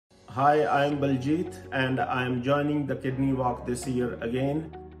Hi, I'm Baljit and I'm joining the kidney walk this year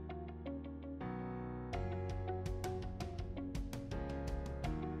again.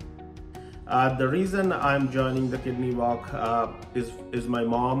 The reason I'm joining the kidney walk is my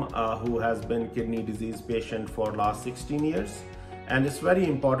mom who has been kidney disease patient for last 16 years. And it's very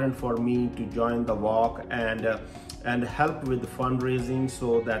important for me to join the walk and help with fundraising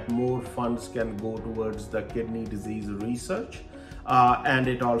so that more funds can go towards the kidney disease research. And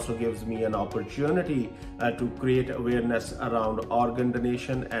it also gives me an opportunity to create awareness around organ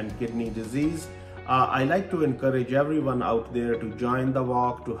donation and kidney disease. I like to encourage everyone out there to join the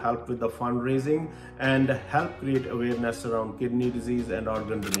walk to help with the fundraising and help create awareness around kidney disease and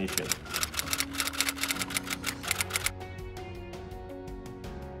organ donation.